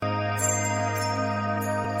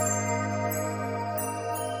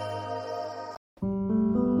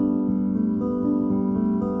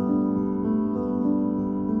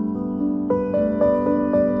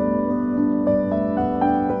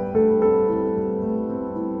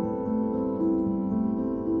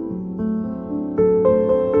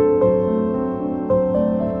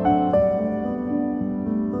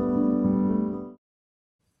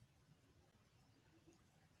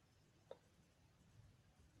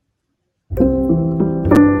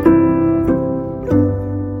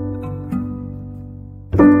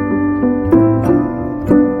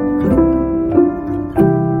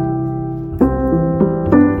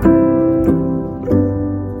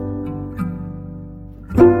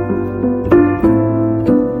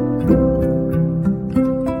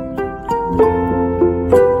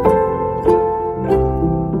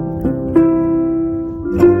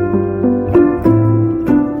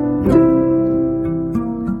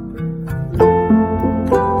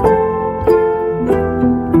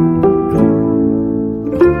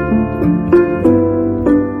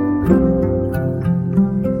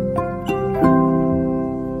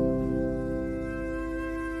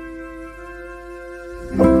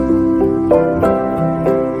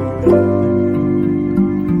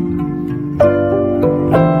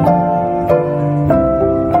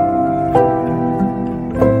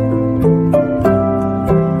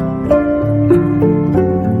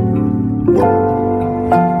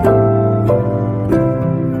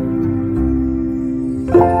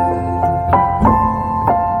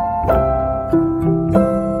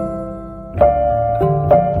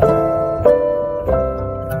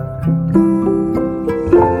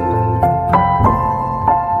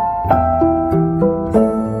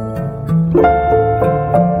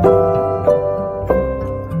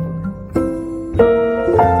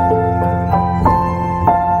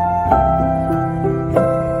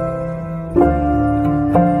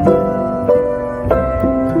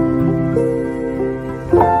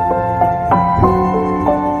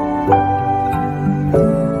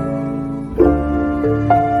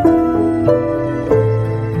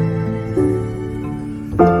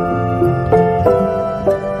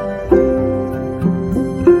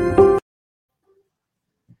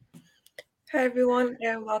Hi everyone,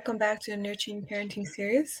 and welcome back to the Nurturing Parenting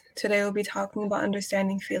series. Today we'll be talking about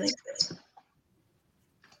understanding feelings.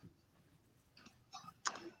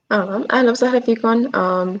 أهلا وسهلا فيكم.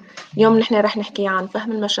 اليوم نحن رح نحكي عن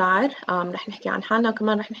فهم المشاعر، رح نحكي عن حالنا،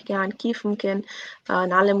 وكمان رح نحكي عن كيف ممكن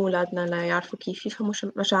نعلم أولادنا ليعرفوا كيف يفهموا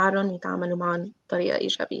مشاعرهم ويتعاملوا معهم بطريقة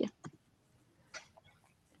إيجابية.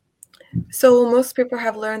 So most people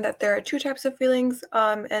have learned that there are two types of feelings,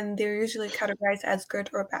 and they're usually categorized as good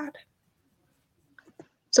or bad.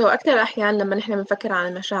 أكثر الأحيان لما نحن بنفكر عن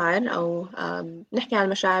المشاعر أو نحكي عن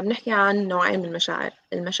المشاعر بنحكي عن نوعين من المشاعر،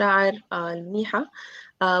 المشاعر المنيحة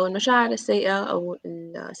والمشاعر السيئة أو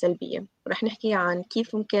السلبية، ورح نحكي عن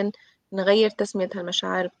كيف ممكن نغير تسمية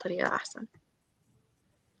هالمشاعر بطريقة أحسن.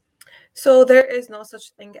 So there is no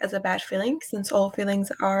such thing as a bad feeling, since all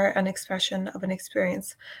feelings are an expression of an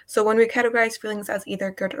experience. So when we categorize feelings as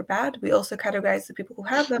either good or bad, we also categorize the people who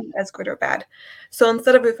have them as good or bad. So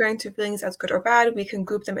instead of referring to feelings as good or bad, we can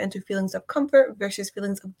group them into feelings of comfort versus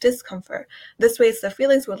feelings of discomfort. This way it's the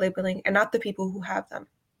feelings we're labeling and not the people who have them.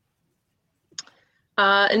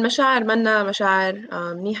 المشاعر منا مشاعر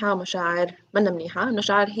منيحة ومشاعر منا منيحة.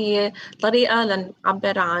 المشاعر هي طريقة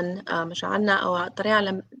لنعبر عن مشاعرنا أو طريقة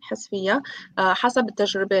لنحس فيها حسب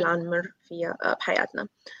التجربة اللي عم نمر فيها بحياتنا.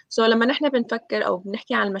 لما نحن بنفكر أو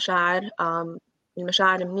بنحكي عن المشاعر،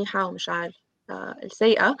 المشاعر المنيحة والمشاعر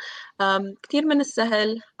السيئة، كتير من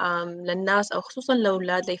السهل للناس أو خصوصا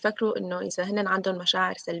للأولاد ليفكروا إنه إذا هن عندهم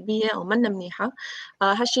مشاعر سلبية أو منا منيحة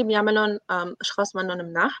هالشي بيعملهم أشخاص منهم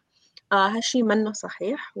مناح. هالشي منه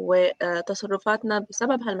صحيح، وتصرفاتنا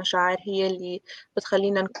بسبب هالمشاعر هي اللي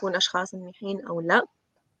بتخلينا نكون أشخاص منيحين أو لا.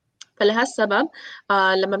 فلهالسبب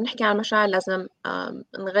لما بنحكي عن المشاعر لازم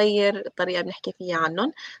نغير الطريقة بنحكي فيها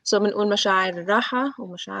عنهم. بنقول مشاعر الراحة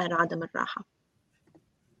ومشاعر عدم الراحة.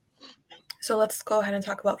 So let's go ahead and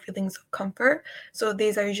talk about feelings of comfort. So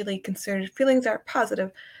these are usually considered feelings that are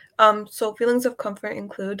positive. So feelings of comfort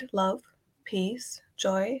include love, peace,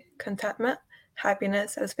 joy, contentment,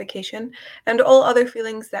 happiness, satisfaction, and all other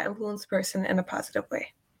feelings that influence a person in a positive way.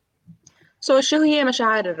 شو هي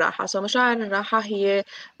مشاعر الراحة؟ مشاعر الراحة هي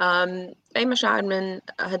أي مشاعر من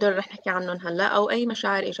هدول رح نحكي عنهم هلا، أو أي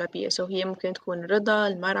مشاعر إيجابية. هي ممكن تكون الرضا،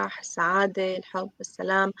 المرح، السعادة، الحب،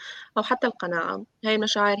 السلام، أو حتى القناعة. هاي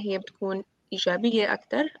المشاعر هي بتكون إيجابية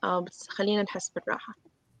أكتر، بتخلينا نحس بالراحة.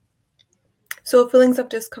 So feelings of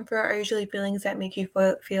discomfort are usually feelings that make you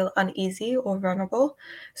feel uneasy or vulnerable.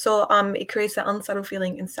 So it creates an unsettled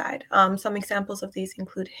feeling inside. Some examples of these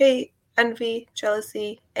include hate, envy,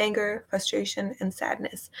 jealousy, anger, frustration, and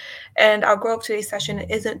sadness. And our goal of today's session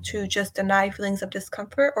isn't to just deny feelings of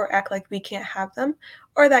discomfort or act like we can't have them,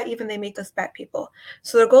 or that even they make us bad people.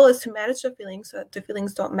 So the goal is to manage the feelings so that the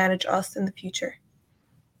feelings don't manage us in the future.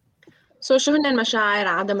 شو هن المشاعر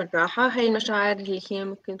عدم الراحة؟ هاي المشاعر اللي هي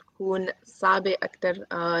ممكن تكون صعبة أكتر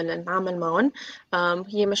لنتعامل معهم.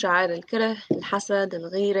 هي مشاعر الكره، الحسد،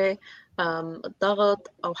 الغيرة،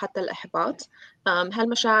 الضغط، أو حتى الإحباط.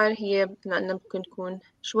 هالمشاعر هي ممكن تكون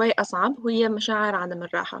شوي أصعب، وهي مشاعر عدم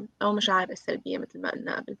الراحة أو مشاعر السلبية مثل ما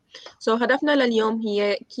قلنا قبل. هدفنا لليوم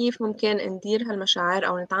هي كيف ممكن ندير هالمشاعر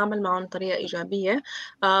أو نتعامل معهم بطريقة إيجابية،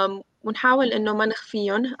 ونحاول إنه ما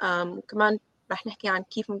نخفيهم. وكمان رح نحكي عن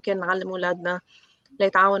كيف ممكن نعلم أولادنا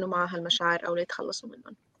ليتعاونوا مع هالمشاعر أو ليتخلصوا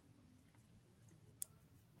منهم.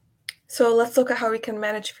 So let's look at how we can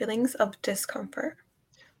manage feelings of discomfort.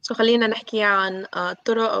 خلينا نحكي عن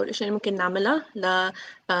الطرق أو الأشياء اللي ممكن نعملها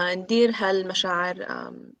لندير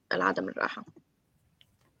هالمشاعر العدم الراحة.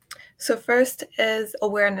 So first is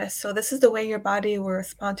awareness. So this is the way your body will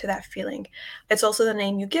respond to that feeling. It's also the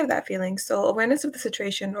name you give that feeling. So awareness of the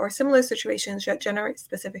situation or similar situations that generate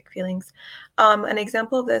specific feelings. An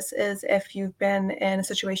example of this is if you've been in a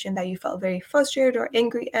situation that you felt very frustrated or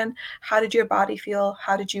angry in, how did your body feel?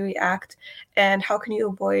 How did you react? And how can you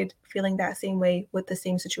avoid feeling that same way with the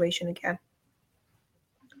same situation again?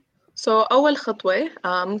 أول خطوة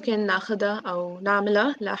ممكن ناخدها أو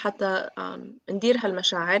نعملها لحتى ندير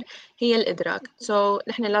هالمشاعر هي الإدراك.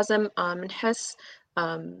 نحن لازم نحس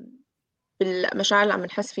بالمشاعر اللي عم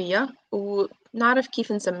نحس فيها ونعرف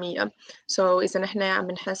كيف نسميها. إذا نحن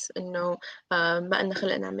عم نحس إنه ما إلنا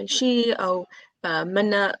خلق نعمل شي أو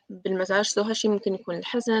منا بالمزاج، هالشي ممكن يكون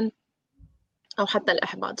الحزن أو حتى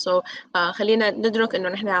الإحباط. خلينا ندرك إنه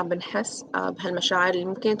نحن عم بنحس بهالمشاعر اللي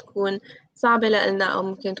ممكن تكون صعبة لإلنا أو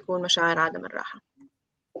ممكن تكون مشاعر عدم الراحة.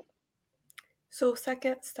 So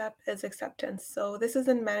second step is acceptance. So this is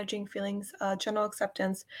in managing feelings, general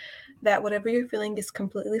acceptance that whatever you're feeling is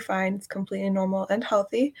completely fine, it's completely normal and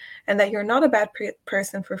healthy, and that you're not a bad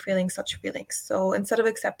person for feeling such feelings. So instead of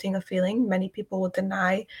accepting a feeling, many people will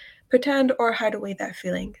deny, pretend, or hide away that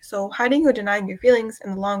feeling. So hiding or denying your feelings in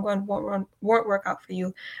the long run won't work out for you,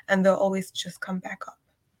 and they'll always just come back up.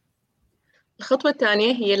 الخطوة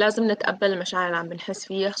الثانية هي لازم نتقبل المشاعر اللي عم بنحس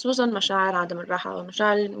فيها، خصوصا مشاعر عدم الراحة أو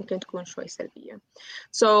المشاعر اللي ممكن تكون شوي سلبية.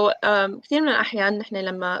 كثير من الأحيان نحن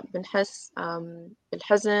لما بنحس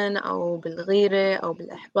بالحزن أو بالغيرة أو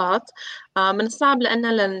بالإحباط من الصعب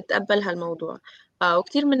لنا لنتقبل هالموضوع.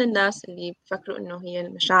 وكثير من الناس اللي بفكروا إنه هي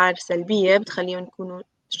المشاعر سلبية بتخليهم يكونوا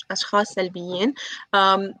أشخاص سلبيين،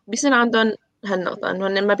 بيصير عندهم هالنقطة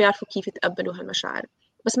إنه ما بيعرفوا كيف يتقبلوا هالمشاعر.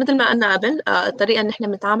 بس مثل ما قلنا قبل، الطريقة إن إحنا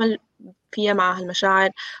بنتعامل فيها مع هالمشاعر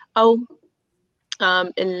أو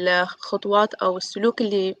الخطوات أو السلوك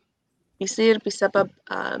اللي بيصير بسبب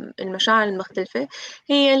المشاعر المختلفة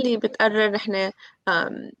هي اللي بتقرر نحن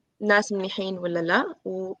ناس منيحين ولا لا.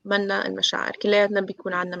 ومنا المشاعر كلياتنا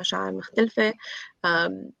بيكون عنا مشاعر مختلفة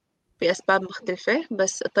بأسباب مختلفة،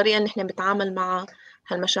 بس الطريقة اللي نحن بنتعامل مع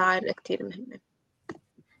هالمشاعر كتير مهمة.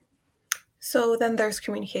 So then there's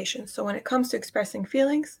communication. So when it comes to expressing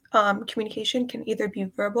feelings, communication can either be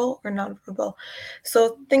verbal or nonverbal. So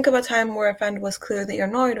think of a time where a friend was clearly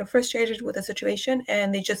annoyed or frustrated with a situation and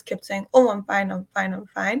they just kept saying, "Oh, I'm fine, I'm fine, I'm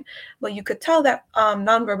fine." But you could tell that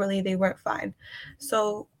nonverbally they weren't fine. So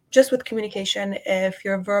just with communication, if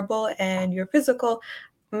your verbal and your physical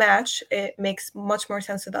match, it makes much more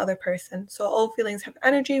sense to the other person. So all feelings have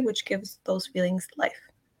energy, which gives those feelings life.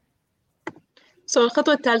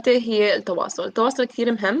 الخطوة الثالثة هي التواصل. التواصل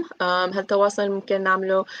كتير مهم. هالتواصل ممكن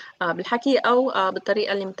نعمله بالحكي أو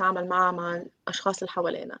بالطريقة اللي بنتعامل معها مع الأشخاص اللي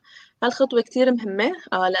حوالينا. هالخطوة كتير مهمة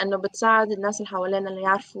لأنه بتساعد الناس اللي حوالينا اللي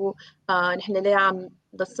يعرفوا نحن ليه عم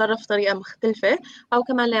نتصرف بطريقة مختلفة، أو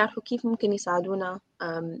كمان ليعرفوا كيف ممكن يساعدونا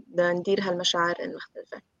لندير هالمشاعر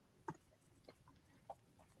المختلفة.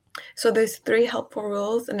 So there's 3 helpful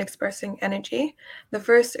rules in expressing energy. The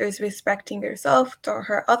first is respecting yourself, don't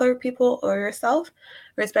hurt other people or yourself.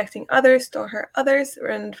 Respecting others, don't hurt others.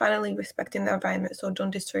 And finally, respecting the environment. So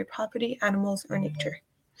don't destroy property, animals, or nature.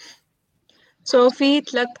 في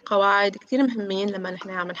 3 قواعد كتير مهمين لما نحن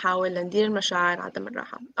عم نحاول ندير المشاعر عدم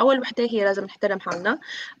الراحة. أول وحدة هي لازم نحترم حالنا.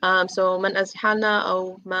 ما نأذي حالنا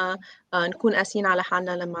أو ما نكون قاسيين على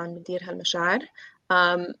حالنا لما عم ندير هالمشاعر.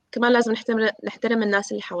 كمان لازم نحترم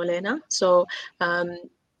الناس اللي حوالينا.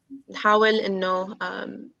 نحاول إنه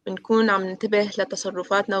نكون عم ننتبه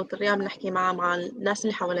لتصرفاتنا والطريقة عم نحكي مع الناس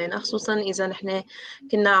اللي حوالينا، خصوصا إذا نحن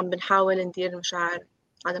كنا عم بنحاول ندير مشاعر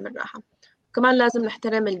عدم الراحة. كمان لازم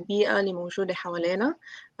نحترم البيئة اللي موجودة حوالينا.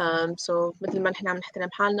 مثل ما نحن عم نحترم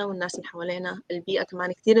حالنا والناس اللي حوالينا، البيئة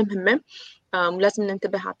كمان كتير مهمة. ولازم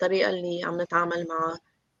ننتبه على الطريقة اللي عم نتعامل مع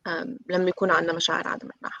لما يكون عندنا مشاعر عدم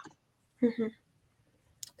الراحة.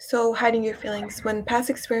 So hiding your feelings. When past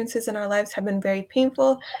experiences in our lives have been very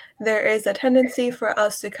painful, there is a tendency for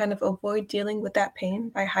us to kind of avoid dealing with that pain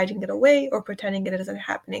by hiding it away or pretending it isn't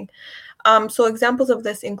happening. So examples of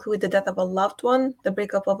this include the death of a loved one, the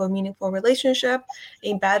breakup of a meaningful relationship,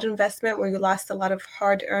 a bad investment where you lost a lot of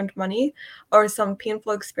hard-earned money, or some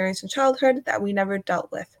painful experience in childhood that we never dealt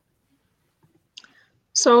with.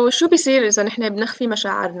 شو بيصير إذا نحن بنخفي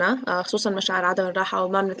مشاعرنا، خصوصا مشاعر عدم الراحة،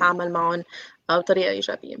 وما بنتعامل معهم بطريقة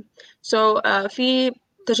إيجابية؟ في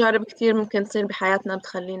تجارب كتير ممكن تصير بحياتنا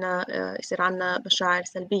بتخلينا يصير عنا مشاعر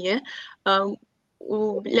سلبية،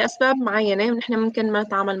 ولأسباب معينة. ونحن ممكن ما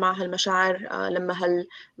نتعامل مع هالمشاعر لما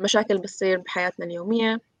هالمشاكل بتصير بحياتنا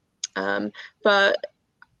اليومية.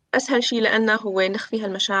 فأسهل شيء لأنه هو نخفي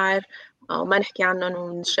هالمشاعر وما نحكي عنهم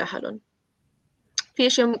ونتجاهلهم. في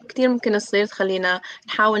أشياء كتير ممكن تصير تخلينا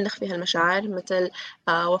نحاول نخفي هالمشاعر، مثل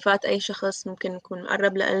وفاة أي شخص ممكن يكون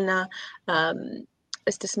مقرب لإلنا،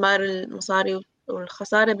 استثمار المصاري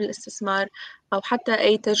والخسارة بالاستثمار، أو حتى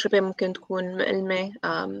أي تجربة ممكن تكون مؤلمة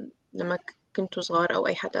لما كنتوا صغار، أو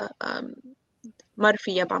أي حدا مر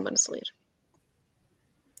فيها بعمر صغير.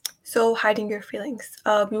 So hiding your feelings.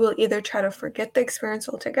 We will either try to forget the experience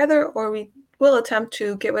altogether, or we will attempt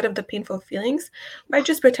to get rid of the painful feelings by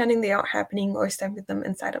just pretending they aren't happening or stuffing them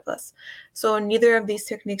inside of us. So neither of these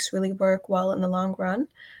techniques really work well in the long run.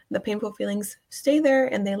 The painful feelings stay there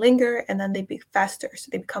and they linger, and then they be faster, so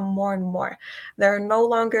they become more and more. They're no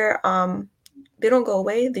longer they don't go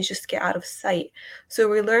away, they just get out of sight. So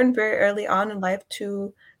we learn very early on in life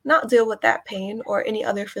to not deal with that pain or any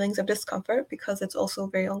other feelings of discomfort, because it's also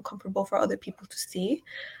very uncomfortable for other people to see.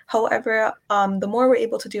 However, the more we're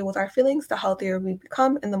able to deal with our feelings, the healthier we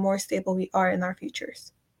become and the more stable we are in our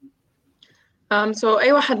futures.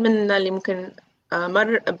 أي واحد منا اللي ممكن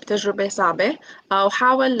مر بتجربة صعبة أو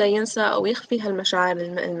حاول ينسى أو يخفي هالمشاعر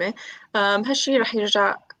المؤلمة، هالشي رح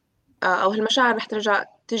يرجع أو هالمشاعر رح ترجع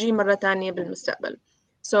تجي مرة تانية بالمستقبل.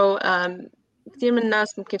 كتير من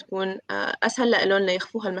الناس ممكن تكون أسهل لإلهم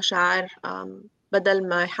ليخفوا هالمشاعر بدل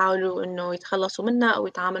ما يحاولوا إنه يتخلصوا منها أو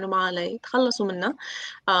يتعاملوا معها ليتخلصوا منها.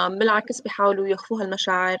 بالعكس بيحاولوا يخفوا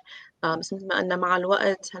هالمشاعر، بس مثل ما قلنا مع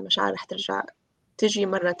الوقت هالمشاعر رح ترجع تجي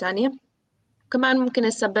مرة تانية. كمان ممكن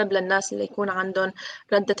يسبب للناس اللي يكون عندهم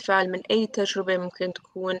ردة فعل من أي تجربة ممكن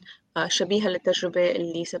تكون شبيهة للتجربة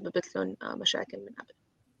اللي سببت لهم مشاكل من قبل.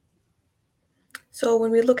 So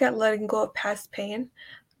when we look at letting go of past pain,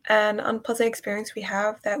 an unpleasant experience we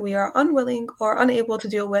have that we are unwilling or unable to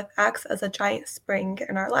deal with acts as a giant spring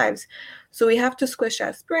in our lives. So we have to squish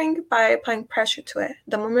that spring by applying pressure to it.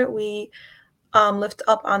 The moment we lift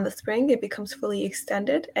up on the spring, it becomes fully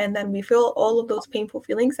extended, and then we feel all of those painful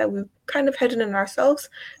feelings that we've kind of hidden in ourselves.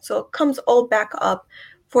 So it comes all back up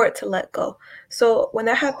for it to let go. So when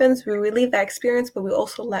that happens, we relieve that experience, but we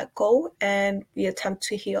also let go and we attempt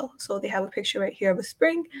to heal. So they have a picture right here of a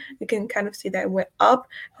spring. You can kind of see that it went up,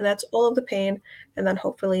 and that's all of the pain, and then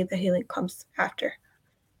hopefully the healing comes after.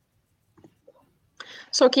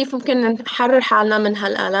 كيف ممكن نحرر حالنا من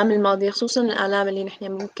هالآلام الماضية، خصوصا الآلام اللي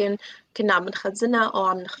نحن ممكن كنا عم نخزنها أو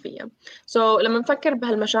عم نخفيها. لما نفكر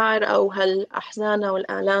بهالمشاعر أو هالأحزان أو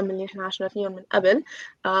الآلام اللي نحن عشنا فيهم من قبل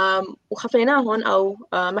وخفيناهم أو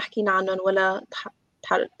ما حكينا عنهم ولا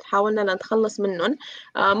حاولنا لنتخلص منهم،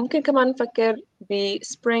 ممكن كمان نفكر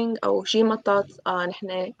بسبرينج أو شي مطاط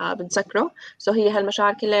نحن بنسكره. هي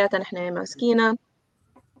هالمشاعر كلياتها نحن ماسكينها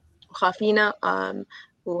وخافينها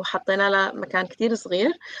وحطينا لها مكان كتير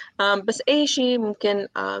صغير، بس أي شيء ممكن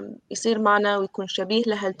يصير معنا ويكون شبيه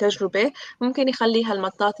لهالتجربة ممكن يخلي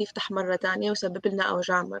هالمطاط يفتح مرة تانية ويسبب لنا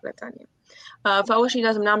أوجاع مرة تانية. فأول شيء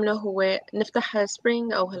لازم نعمله هو نفتح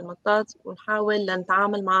هالسبرينج أو هالمطاط ونحاول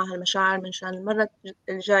نتعامل مع هالمشاعر منشان المرة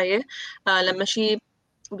الجاية لما شيء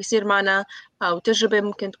بيصير معنا أو تجربة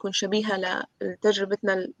ممكن تكون شبيهة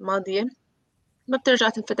لتجربتنا الماضية ما بترجع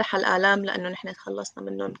تنفتح هالآلام لأنه نحن تخلصنا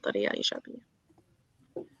منهم بطريقة إيجابية.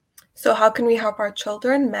 So how can we help our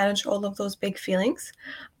children manage all of those big feelings?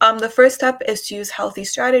 The first step is to use healthy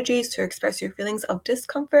strategies to express your feelings of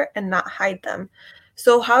discomfort and not hide them.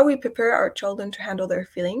 So how we prepare our children to handle their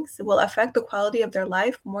feelings will affect the quality of their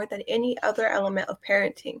life more than any other element of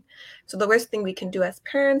parenting. So the worst thing we can do as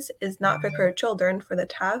parents is not prepare children for the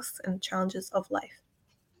tasks and challenges of life.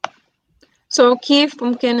 كيف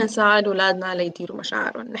ممكن نساعد أولادنا ليديروا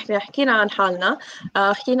مشاعرهم؟ نحن حكينا عن حالنا،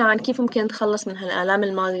 حكينا عن كيف ممكن نتخلص من هالآلام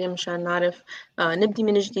الماضية مشان نعرف نبدي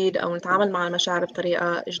من جديد أو نتعامل مع المشاعر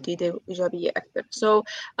بطريقة جديدة وإيجابية أكثر.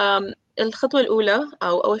 الخطوة الأولى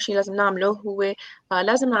أو أول شيء لازم نعمله هو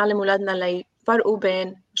لازم نعلم أولادنا ليفرقوا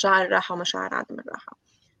بين مشاعر الراحة ومشاعر عدم الراحة.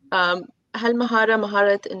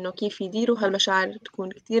 مهارة إنه كيف يديروا هالمشاعر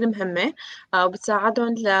تكون كتير مهمة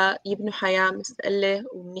وبتساعدهم ليبنوا حياة مستقلة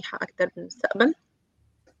ومنيحة أكتر بالمستقبل.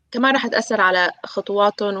 كمان رح تأثر على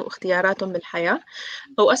خطواتهم واختياراتهم بالحياة.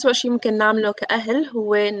 وأسوأ شيء ممكن نعمله كأهل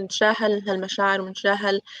هو نتجاهل هالمشاعر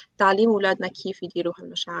ونتجاهل تعليم أولادنا كيف يديروا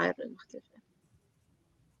هالمشاعر المختلفة.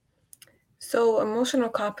 So emotional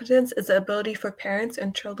competence is the ability for parents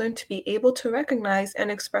and children to be able to recognize and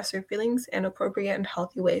express their feelings in appropriate and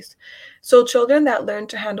healthy ways. So children that learn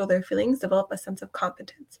to handle their feelings develop a sense of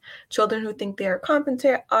competence. Children who think they are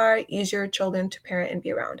competent are easier children to parent and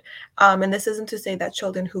be around. And this isn't to say that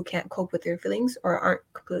children who can't cope with their feelings or aren't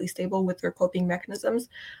completely stable with their coping mechanisms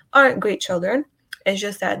aren't great children. It's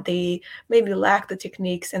just that they maybe lack the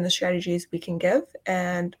techniques and the strategies we can give,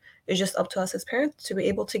 and it's just up to us as parents to be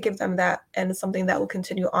able to give them that, and it's something that will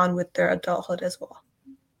continue on with their adulthood as well.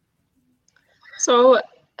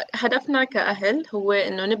 هدفنا كأهل هو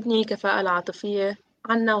إنه نبني الكفاءة العاطفية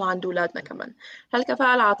عنا وعند أولادنا كمان.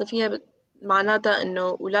 هالكفاءة العاطفية معناتها إنه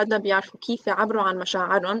أولادنا بيعرفوا كيف يعبروا عن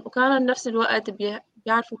مشاعرهم، وكمان بنفس الوقت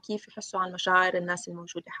بيعرفوا كيف يحسوا عن مشاعر الناس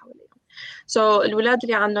الموجودة حواليهم. الولاد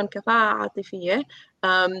اللي عندهم كفاءة عاطفية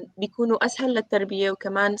بيكونوا أسهل للتربية،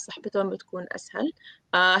 وكمان صحبتهم بتكون أسهل.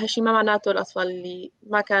 هالشي ما معناته الأطفال اللي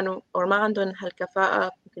ما كانوا أو ما عندهم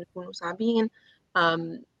هالكفاءة ممكن يكونوا صعبين.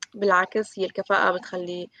 بالعكس، هي الكفاءة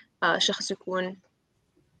بتخلي شخص يكون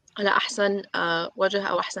على أحسن وجه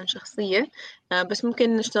أو أحسن شخصية. بس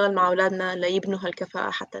ممكن نشتغل مع أولادنا ليبنوا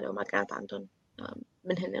هالكفاءة حتى لو ما كانت عندهم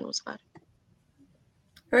من هن وصغار.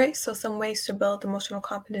 All right, so some ways to build emotional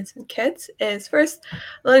competence in kids is first,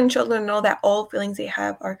 letting children know that all feelings they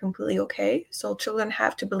have are completely okay. So children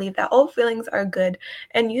have to believe that all feelings are good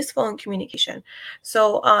and useful in communication. So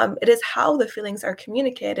it is how the feelings are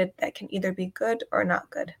communicated that can either be good or not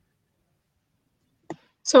good.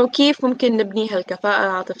 كيف ممكن نبني هالكفاءة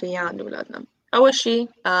العاطفية عند أولادنا؟ أول شي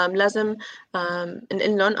لازم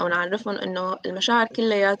نقول لهم أو نعرفهم إنه المشاعر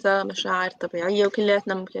كلياتها مشاعر طبيعية،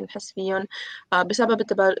 وكلياتنا ممكن نحس فيهم بسبب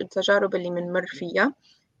التجارب اللي بنمر فيها.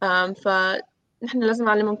 فنحن لازم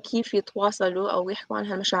نعلمهم كيف يتواصلوا أو يحكوا عن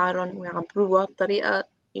هالمشاعرهم ويعبروها بطريقة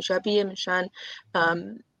إيجابية منشان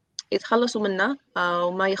يتخلصوا منها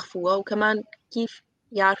وما يخفوها، وكمان كيف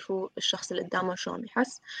يعرفوا الشخص اللي قدامهم شو عم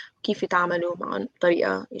يحس وكيف يتعاملوا معهم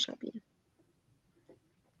بطريقة إيجابية.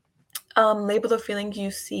 Label the feeling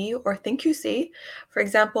you see or think you see. For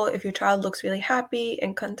example, if your child looks really happy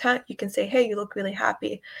and content, you can say, hey, you look really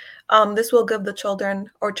happy. This will give the children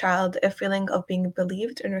or child a feeling of being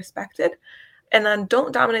believed and respected. And then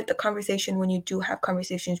don't dominate the conversation when you do have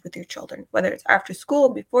conversations with your children, whether it's after school,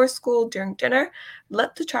 before school, during dinner.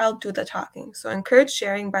 Let the child do the talking. So encourage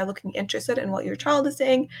sharing by looking interested in what your child is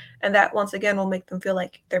saying. And that, once again, will make them feel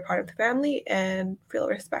like they're part of the family and feel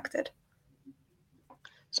respected.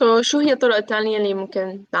 شو هي الطرق التانية اللي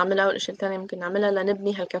ممكن نعملها والأشياء التانية ممكن نعملها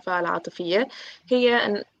لنبني هالكفاءة العاطفية؟ هي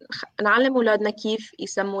أن نعلم أولادنا كيف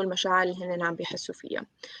يسموا المشاعر اللي هن عم بيحسوا فيها.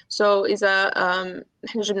 إذا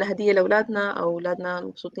نحن جبنا هدية لأولادنا أو أولادنا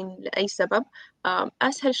مبسوطين لأي سبب،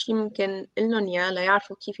 أسهل شي ممكن إلهم إياه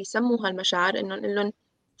ليعرفوا كيف يسموا هالمشاعر إنه نقول لهم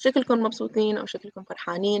شكلكم مبسوطين أو شكلكم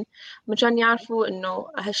فرحانين، مشان يعرفوا إنه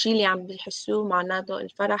هالشي اللي عم بيحسوه معناته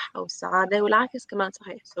الفرح أو السعادة، والعكس كمان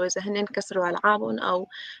صحيح. إذا هن كسروا ألعابهم أو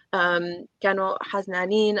كانوا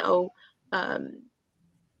حزنانين أو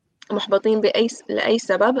محبطين لأي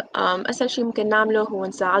سبب، أسهل شي ممكن نعمله هو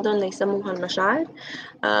نساعدهم ليسموا هالمشاعر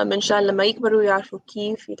منشان لما يكبروا يعرفوا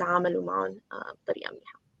كيف يتعاملوا معهم بطريقة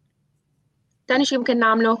منيحة. تاني شي ممكن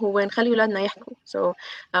نعمله هو نخلي ولادنا يحكوا.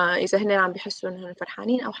 إذا هن عم بيحسوا إنهم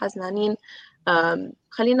فرحانين أو حزنانين،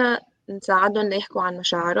 خلينا نساعدهم ليحكوا عن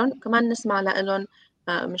مشاعرهم، وكمان نسمع لإلهم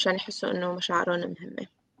مشان يحسوا إنه مشاعرهم مهمة.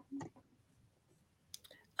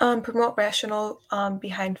 Promote rational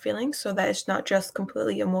behind feelings so that it's not just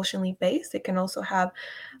completely emotionally based. It can also have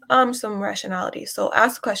some rationality. So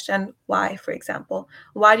ask the question, why, for example.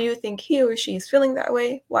 Why do you think he or she is feeling that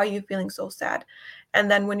way? Why are you feeling so sad? And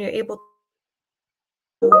then when you're able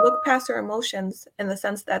to look past their emotions in the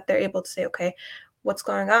sense that they're able to say, okay, what's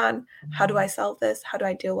going on? How do I solve this? How do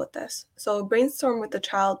I deal with this? So brainstorm with the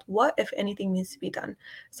child what, if anything, needs to be done.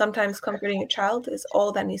 Sometimes comforting a child is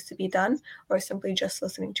all that needs to be done, or simply just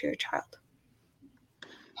listening to your child.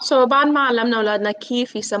 بعد ما علمنا أولادنا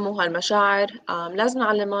كيف يسموا هالمشاعر، لازم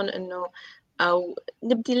نعلمهم إنه أو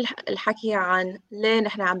نبدي الحكي عن ليه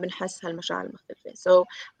نحن عم بنحس هالمشاعر المختلفة.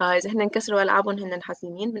 إذا هن انكسروا ألعابهم هن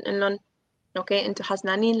حزينين، بنقول لهم اوكي انتوا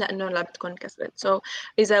حزنانين لانه لعبتكم انكسرت.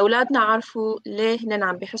 اذا اولادنا عرفوا ليه هن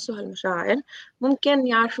عم بيحسوا هالمشاعر، ممكن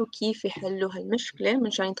يعرفوا كيف يحلوا هالمشكله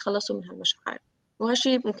منشان يتخلصوا من هالمشاعر.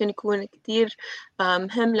 وهالشي ممكن يكون كتير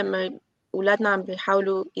مهم لما اولادنا عم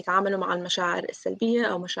بيحاولوا يتعاملوا مع المشاعر السلبيه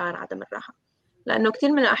او مشاعر عدم الراحه، لانه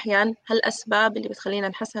كتير من الاحيان هالاسباب اللي بتخلينا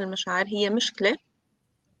نحس هالمشاعر هي مشكله،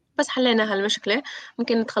 بس حلينا هالمشكله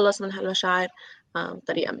ممكن نتخلص من هالمشاعر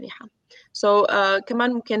بطريقه منيحه.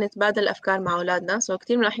 كمان ممكن نتبادل الأفكار مع أولادنا.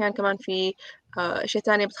 كتير من الأحيان كمان في أشياء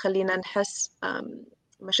تانية بتخلينا نحس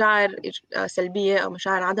مشاعر سلبية أو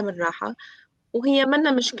مشاعر عدم الراحة، وهي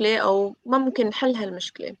منا مشكلة أو ما ممكن نحل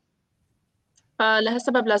هالمشكلة.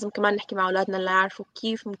 فلهالسبب لازم كمان نحكي مع أولادنا اللي يعرفوا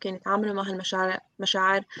كيف ممكن يتعاملوا مع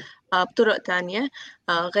هالمشاعر بطرق تانية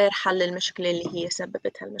غير حل المشكلة اللي هي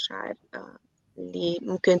سببت هالمشاعر اللي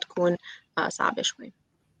ممكن تكون صعبة شوي.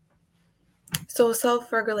 So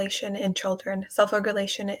self-regulation in children.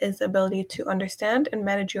 Self-regulation is the ability to understand and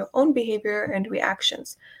manage your own behavior and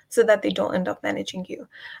reactions so that they don't end up managing you.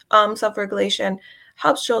 Self-regulation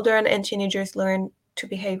helps children and teenagers learn to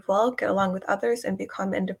behave well, get along with others, and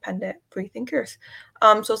become independent free thinkers.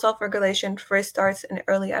 So self-regulation first starts in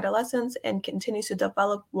early adolescence and continues to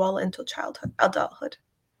develop well into adulthood.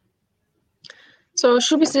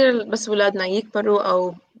 شو بيصير بس ولادنا يكبروا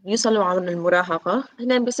أو يوصلوا عمر المراهقة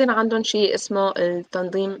هنا بيصير عندهم شيء اسمه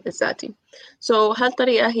التنظيم الذاتي.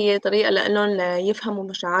 هالطريقة هي طريقة لإلهم ليفهموا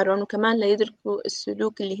مشاعرهم وكمان ليدركوا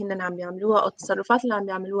السلوك اللي هن عم بيعملوها أو التصرفات اللي عم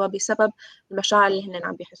بيعملوها بسبب المشاعر اللي هن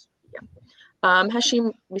عم بيحسوا فيها.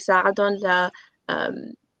 هالشي بيساعدهم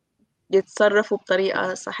يتصرفوا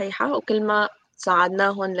بطريقة صحيحة، وكل ما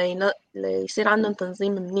ساعدناهم ليصير عندهم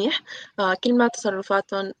تنظيم منيح كل ما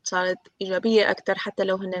تصرفاتهم صارت إيجابية أكتر حتى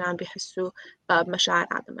لو هن عم بيحسوا بمشاعر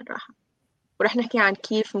عدم الراحة. ورح نحكي عن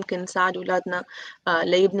كيف ممكن نساعد أولادنا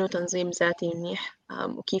ليبنوا تنظيم ذاتي منيح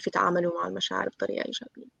وكيف يتعاملوا مع المشاعر بطريقة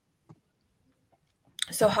إيجابية.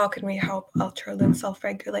 So how can we help our children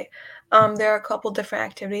self-regulate? There are a couple different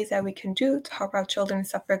activities that we can do to help our children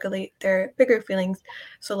self-regulate their bigger feelings.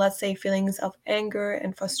 So let's say feelings of anger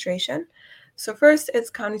and frustration. So first is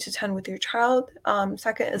counting to 10 with your child.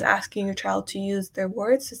 Second is asking your child to use their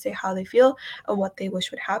words to say how they feel and what they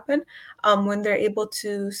wish would happen. When they're able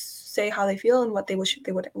to say how they feel and what they wish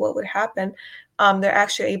what would happen, they're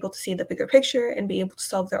actually able to see the bigger picture and be able to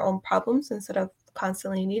solve their own problems instead of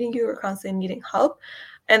constantly needing you or constantly needing help.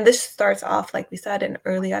 And this starts off, like we said, in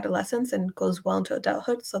early adolescence and goes well into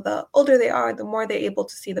adulthood. So the older they are, the more they're able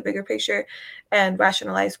to see the bigger picture and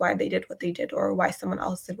rationalize why they did what they did or why someone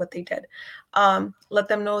else did what they did. Let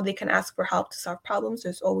them know they can ask for help to solve problems.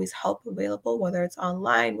 There's always help available, whether it's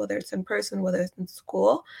online, whether it's in person, whether it's in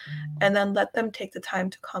school. And then let them take the time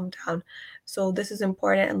to calm down. So this is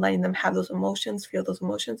important in letting them have those emotions, feel those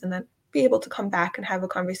emotions, and then be able to come back and have a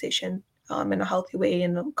conversation in a healthy way,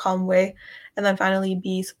 in a calm way. And then finally,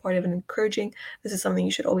 be supportive and encouraging. This is something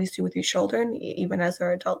you should always do with your children, even as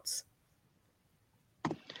they're adults.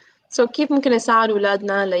 كيف ممكن نساعد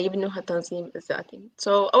أولادنا ليبنوا هالتنظيم الذاتي؟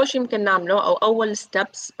 أول شي ممكن نعمله أو أول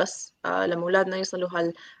steps بس لما أولادنا يوصلوا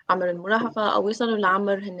هالعمر المراهقة أو يوصلوا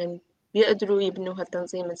لعمر هن بيقدروا يبنوا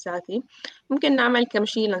هالتنظيم الذاتي، ممكن نعمل كم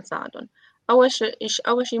شي لنساعدهم. أول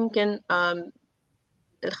شي ممكن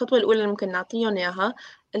الخطوة الأولى اللي ممكن نعطيهم إياها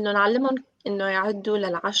إنه نعلمهم إنه يعدوا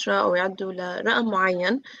لل10 أو يعدوا لرقم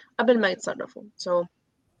معين قبل ما يتصرفوا.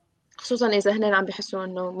 خصوصا إذا هن عم بيحسوا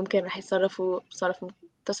إنه ممكن رح يتصرفوا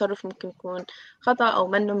تصرف ممكن يكون خطأ أو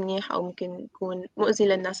منه منيح أو ممكن يكون مؤذي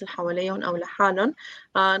للناس اللي حواليهم أو لحالهم.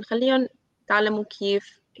 نخليهم يتعلموا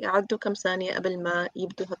كيف يعدوا كم ثانية قبل ما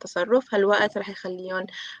يبدوا هالتصرف. هالوقت رح يخليهم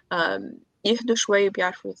يهدوا شوي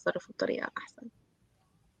وبيعرفوا يتصرفوا بطريقة أحسن.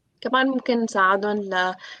 كمان ممكن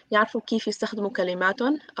نساعدهم ليعرفوا كيف يستخدموا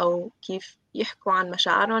كلماتهم أو كيف يحكوا عن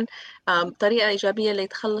مشاعرهم بطريقة إيجابية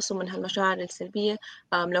ليتخلصوا من هالمشاعر السلبية.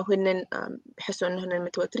 لو هن بحسوا إنه هن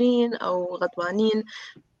متوترين أو غضبانين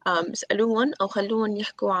اسألوهم أو خلوهم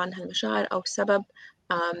يحكوا عن هالمشاعر أو سبب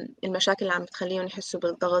المشاكل اللي عم بتخليهم يحسوا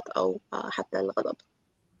بالضغط أو حتى الغضب.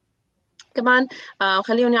 كمان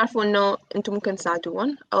خليهم يعرفوا إنه أنتم ممكن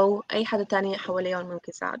تساعدوهم أو أي حدا تاني حواليهم ممكن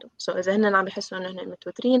يساعدوا. إذا هن عم بيحسوا إنه هن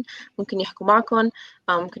متوترين ممكن يحكوا معكم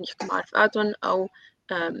ممكن يحكوا مع رفقاتهم أو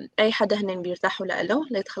أي حدا هن بيرتاحوا له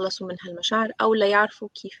ليتخلصوا من هالمشاعر أو ليعرفوا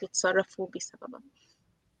كيف يتصرفوا بسببها.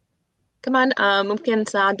 كمان ممكن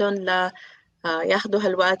نساعدهم ياخدوا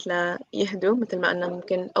هالوقت ليهدوا مثل ما قلنا.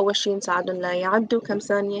 ممكن أول شي نساعدهم ليعدوا كم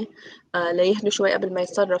ثانية ليهدوا شوي قبل ما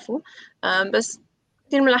يتصرفوا. بس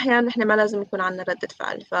كثير من الأحيان نحن ما لازم يكون عنا ردة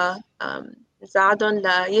فعل، نساعدهم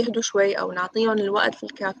ليهدوا شوي أو نعطيهم الوقت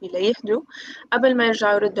الكافي ليهدوا قبل ما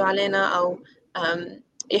يرجعوا يردوا علينا أو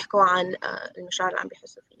يحكوا عن المشاعر اللي عم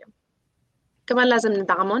بيحسوا فيها. كمان لازم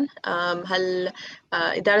ندعمهم.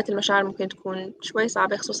 إدارة المشاعر ممكن تكون شوي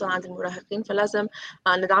صعبة خصوصا عند المراهقين، فلازم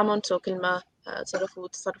ندعمهم كل ما تصرفوا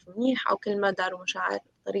تصرف منيح أو كل ما داروا مشاعر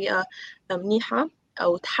بطريقة منيحة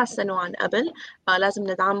أو تحسنوا عن قبل. لازم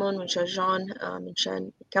ندعمهم ونشجعهم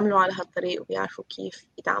منشان يكملوا على هالطريق وبيعرفوا كيف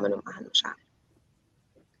يتعاملوا مع هالمشاعر.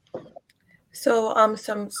 So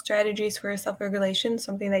some strategies for self-regulation,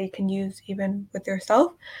 something that you can use even with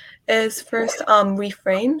yourself, is first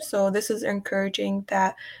reframe. So this is encouraging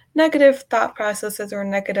that negative thought processes or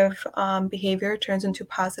negative behavior turns into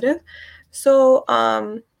positive. So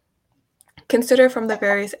consider from the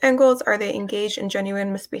various angles, are they engaged in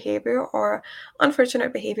genuine misbehavior or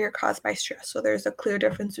unfortunate behavior caused by stress? So there's a clear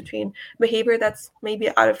difference between behavior that's maybe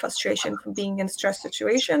out of frustration from being in stress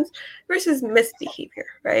situations versus misbehavior,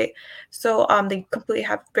 right? So they completely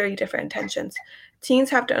have very different intentions. Teens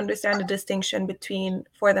have to understand the distinction between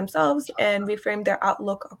for themselves and reframe their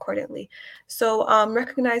outlook accordingly. So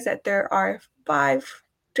recognize that there are 5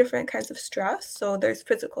 different kinds of stress. So there's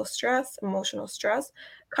physical stress, emotional stress,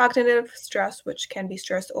 cognitive stress, which can be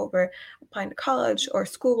stress over applying to college or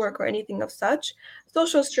schoolwork or anything of such,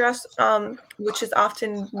 social stress, which is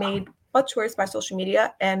often made much worse by social media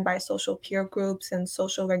and by social peer groups and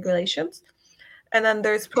social regulations. And then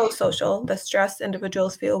there's pro-social, the stress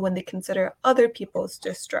individuals feel when they consider other people's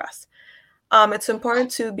distress. It's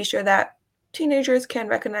important to be sure that teenagers can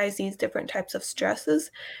recognize these different types of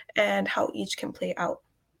stresses and how each can play out.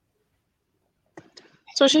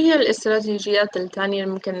 شو هي الاستراتيجيات التانية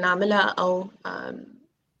اللي ممكن نعملها أو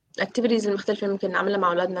الأكتيفيتيز المختلفة اللي ممكن نعملها مع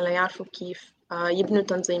أولادنا ليعرفوا كيف يبنوا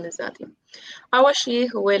التنظيم الذاتي؟ أول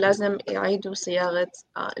شيء هو لازم يعيدوا صياغة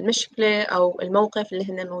المشكلة أو الموقف اللي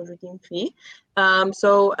هن موجودين فيه.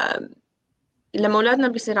 لما أولادنا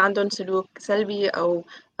بيصير عندهم سلوك سلبي أو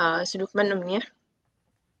سلوك منه منيح،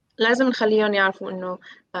 لازم نخليهم يعرفوا إنه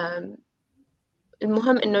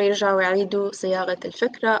المهم إنه يرجعوا يعيدوا صياغة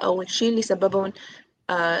الفكرة أو الشيء اللي سببهم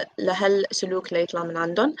لهالسلوك ليطلع من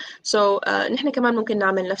عندهم. نحن كمان ممكن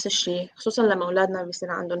نعمل نفس الشيء، خصوصا لما أولادنا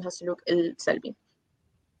بيصير عندهم هالسلوك السلبي.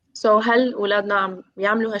 هل أولادنا عم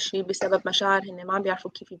يعملوا هالشي بسبب مشاعر هن ما عم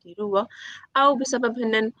بيعرفوا كيف يديروها، أو بسبب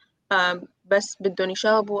هن بس بدهم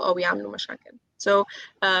يشاغبوا أو يعملوا مشاكل؟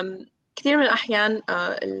 كثير من الأحيان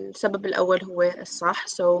السبب الأول هو الصح.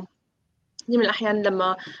 كثير من الأحيان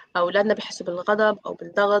لما أولادنا بيحسوا بالغضب أو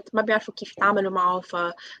بالضغط ما بيعرفوا كيف يتعاملوا معه،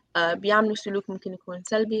 فبيعملوا سلوك ممكن يكون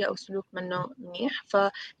سلبي أو سلوك منه منيح.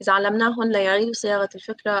 فإذا علمناهم ليعيدوا صياغة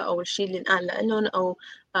الفكرة أو الشيء اللي انقال لهم أو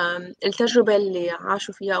التجربة اللي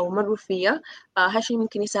عاشوا فيها أو مروا فيها، هالشيء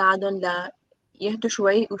ممكن يساعدهم يهدوا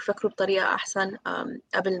شوي ويفكروا بطريقة أحسن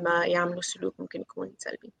قبل ما يعملوا سلوك ممكن يكون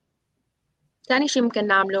سلبي. ثاني شيء ممكن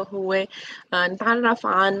نعمله هو نتعرف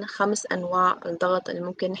عن 5 أنواع الضغط اللي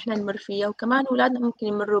ممكن نحن نمر فيها، وكمان أولادنا ممكن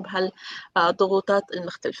يمروا بهالضغوطات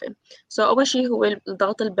المختلفة. أول شيء هو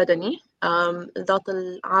الضغط البدني، الضغط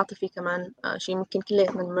العاطفي كمان شيء ممكن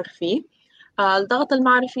كلنا نمر فيه. الضغط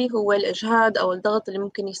المعرفي هو الإجهاد أو الضغط اللي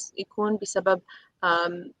ممكن يكون بسبب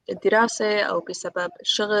الدراسة أو بسبب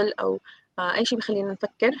الشغل أو أي شيء بخلينا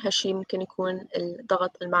نفكر، هالشيء ممكن يكون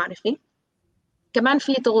الضغط المعرفي. كمان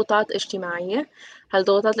في ضغوطات اجتماعية.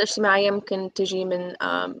 هالضغوطات الاجتماعية ممكن تجي من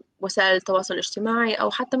وسائل التواصل الاجتماعي،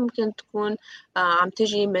 أو حتى ممكن تكون عم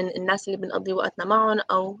تجي من الناس اللي بنقضي وقتنا معهم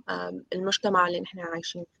أو المجتمع اللي نحن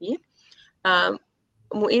عايشين فيه.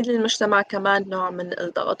 مؤيد للمجتمع كمان نوع من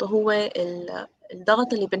الضغط، وهو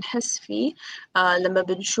الضغط اللي بنحس فيه لما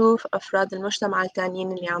بنشوف أفراد المجتمع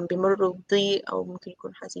التانيين اللي عم بيمروا بضيق أو ممكن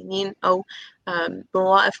يكونوا حزينين أو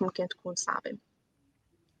بمواقف ممكن تكون صعبة.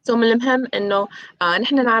 من المهم إنه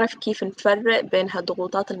نحن نعرف كيف نفرق بين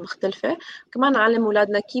هالضغوطات المختلفة، كمان نعلم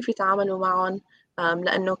أولادنا كيف يتعاملوا معهم،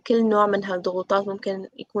 لأنه كل نوع من هالضغوطات ممكن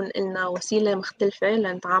يكون لنا وسيلة مختلفة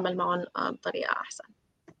لنتعامل معهم بطريقة أحسن.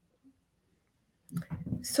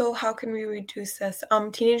 So how can we reduce this?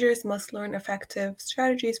 Teenagers must learn effective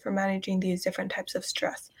strategies for managing these different types of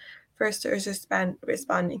stress. First is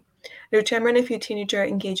responding. Determine if your teenager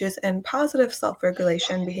engages in positive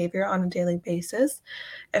self-regulation behavior on a daily basis.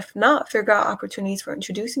 If not, figure out opportunities for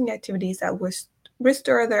introducing activities that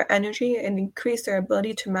restore their energy and increase their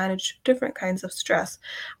ability to manage different kinds of stress.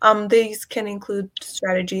 These can include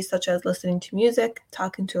strategies such as listening to music,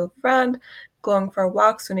 talking to a friend, going for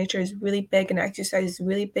walks. So nature is really big and exercise is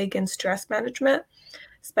really big in stress management.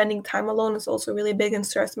 Spending time alone is also really big in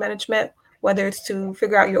stress management, whether it's to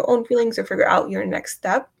figure out your own feelings or figure out your next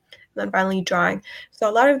step. And then finally, drawing. So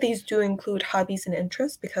a lot of these do include hobbies and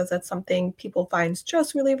interests because that's something people find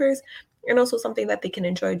stress relievers and also something that they can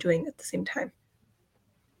enjoy doing at the same time.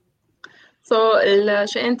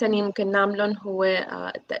 الشيئين التانيين ممكن نعملهم هو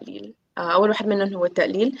التقليل. أول واحد منهم هو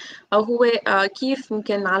التقليل، أو هو كيف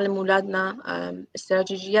ممكن نعلم أولادنا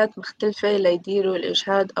استراتيجيات مختلفة ليديروا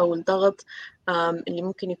الإجهاد أو الضغط اللي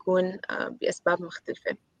ممكن يكون بأسباب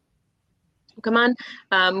مختلفة. وكمان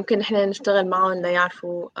ممكن نحن نشتغل معهم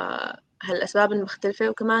ليعرفوا هالأسباب المختلفة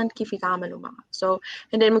وكمان كيف يتعاملوا معها.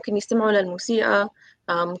 هن ممكن يستمعوا للموسيقى،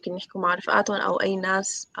 ممكن يحكوا مع رفقاتهم أو أي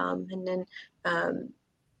ناس هن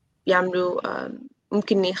يعملوا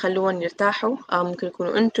ممكن يخلوهم يرتاحوا، ممكن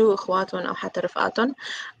يكونوا أنتوا إخواتهم أو حتى رفقاتهم.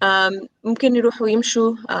 ممكن يروحوا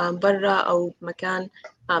يمشوا برا أو مكان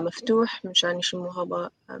مفتوح مشان يشموا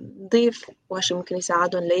هواء نظيف، وهالشي ممكن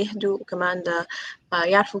يساعدهم ليهدوا وكمان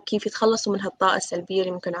يعرفوا كيف يتخلصوا من هالطاقة السلبية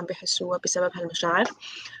اللي ممكن عم بيحسوها بسبب هالمشاعر.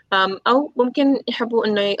 أو ممكن يحبوا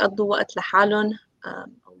إنه يقضوا وقت لحالهم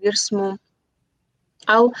أو يرسموا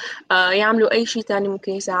أو يعملوا أي شيء تاني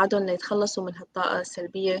ممكن يساعدهم ليتخلصوا من هالطاقة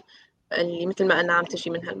السلبية اللي مثل ما قلنا عم تجي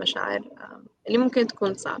من هالمشاعر اللي ممكن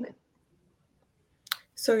تكون صعبة.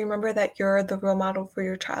 So remember that you're the role model for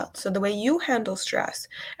your child. So the way you handle stress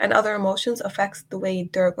and other emotions affects the way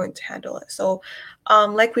they're going to handle it. So,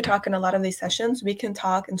 like we talk in a lot of these sessions, we can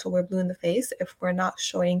talk until we're blue in the face if we're not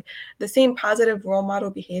showing the same positive role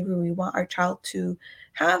model behavior we want our child to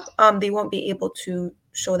have. They won't be able to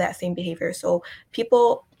show that same behavior. So people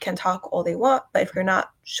can talk all they want, but if you're not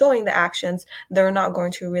showing the actions, they're not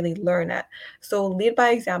going to really learn it. So lead by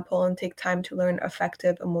example and take time to learn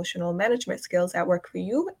effective emotional management skills that work for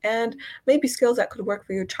you and maybe skills that could work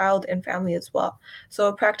for your child and family as well.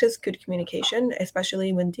 So practice good communication,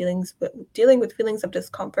 especially when dealing with feelings of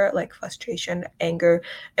discomfort like frustration, anger,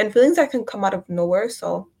 and feelings that can come out of nowhere.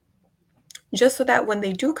 So just so that when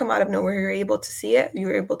they do come out of nowhere, you're able to see it,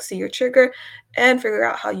 you're able to see your trigger and figure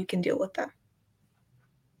out how you can deal with them.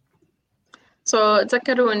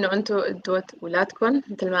 تذكروا إنه أنتم قدوة أولادكم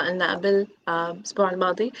مثل ما قلنا قبل الأسبوع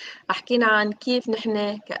الماضي حكينا عن كيف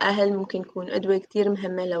نحن كأهل ممكن نكون قدوة كتير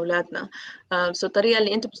مهمة لأولادنا. الطريقة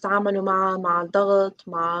اللي أنتم بتتعاملوا معها مع الضغط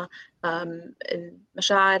مع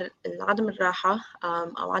المشاعر عدم الراحة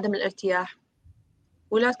أو عدم الارتياح،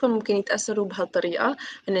 أولادكم ممكن يتأثروا بهالطريقة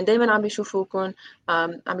إن دايماً عم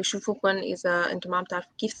بيشوفوكم إذا أنتم ما عم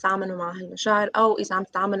تعرفوا كيف تتعاملوا مع هالمشاعر أو إذا عم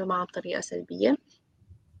تتعاملوا معها بطريقة سلبية.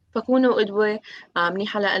 فكونوا قدوة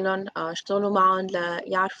منيحة لإلهم، اشتغلوا معهم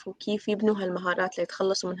ليعرفوا كيف يبنوا هالمهارات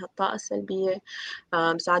ليتخلصوا من هالطاقة السلبية،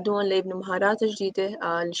 ساعدوهم ليبنوا مهارات جديدة،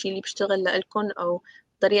 الشي اللي بيشتغل لإلكم أو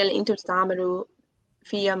الطريقة اللي أنتم بتتعاملوا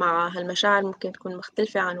فيها مع هالمشاعر ممكن تكون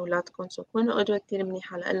مختلفة عن أولادكم. كونوا قدوة كتير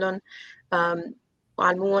منيحة لإلهم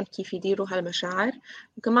وعلموهم كيف يديروا هالمشاعر،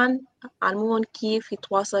 وكمان علموهم كيف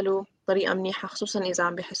يتواصلوا بطريقة منيحة خصوصاً إذا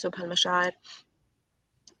عم بيحسوا بهالمشاعر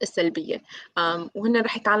السلبية. وهن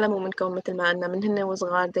رح يتعلموا منكم مثل ما قلنا من هن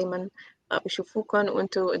وصغار دايماً بيشوفوكم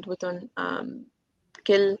وأنتوا قدوتهم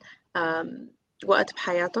كل وقت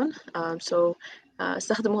بحياتهم.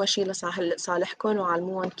 استخدموا هالشي لصالحكم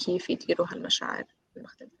وعلموهم كيف يديروا هالمشاعر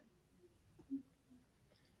المختلفة.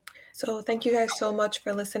 So thank you guys so much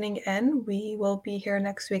for listening in. We will be here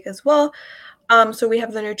next week as well. So we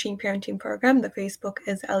have the Nurturing Parenting Program. The Facebook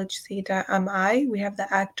is LHC.MI. We have the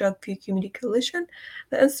Act Drug Free Community Coalition.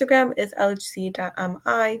 The Instagram is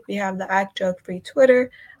LHC.MI. We have the Act Drug Free Twitter.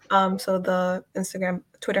 So the Instagram,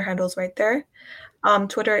 Twitter handles right there.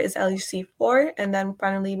 Twitter is LHC4. And then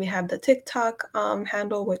finally, we have the TikTok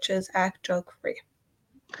handle, which is Act Drug Free.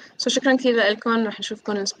 شكرا كثير لكم. رح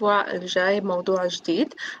نشوفكم الأسبوع الجاي بموضوع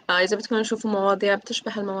جديد. إذا بدكم تشوفوا مواضيع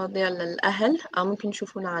بتشبه المواضيع للأهل ممكن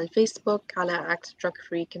تشوفونا على الفيسبوك على Act Drug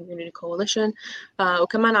Free Community Coalition.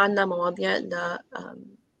 وكمان عنا مواضيع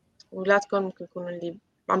لأولادكم ممكن يكونوا اللي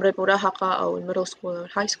عمر المراهقة أو الميدل سكول أو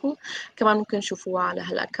الهاي سكول، كمان ممكن تشوفوها على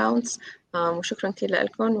هالأكاونتس. وشكرا كثير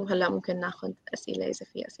لكم، وهلأ ممكن ناخذ أسئلة إذا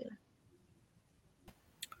في أسئلة.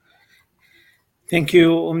 Thank you,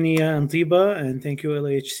 Omnia and Tiba, and thank you,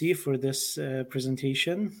 LHC, for this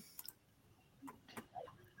presentation.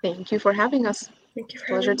 Thank you for having us. Thank you for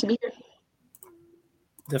Pleasure to be here.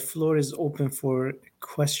 The floor is open for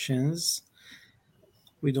questions.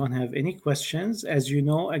 We don't have any questions. As you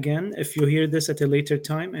know, again, if you hear this at a later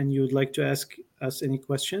time and you would like to ask us any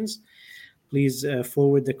questions, please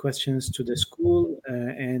forward the questions to the school,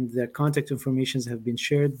 and the contact information have been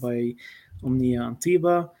shared by Omnia and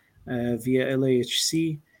Tiba. Via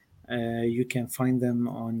LAHC. You can find them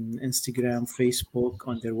on Instagram, Facebook,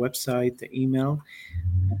 on their website, the email.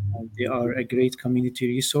 They are a great community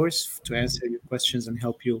resource to answer your questions and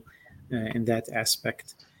help you in that aspect.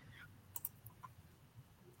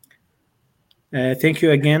 Thank you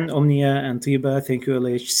again, Omnia and Tiba. Thank you,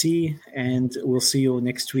 LAHC. And we'll see you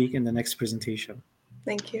next week in the next presentation.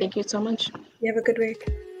 Thank you. Thank you so much. You have a good week.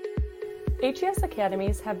 ATS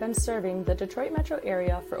Academies have been serving the Detroit metro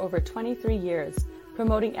area for over 23 years,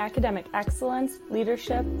 promoting academic excellence,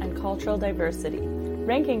 leadership, and cultural diversity,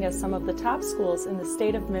 ranking as some of the top schools in the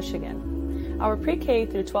state of Michigan. Our pre-K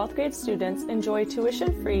through 12th grade students enjoy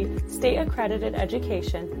tuition-free, state-accredited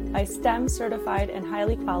education by STEM certified and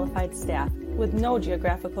highly qualified staff with no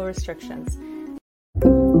geographical restrictions.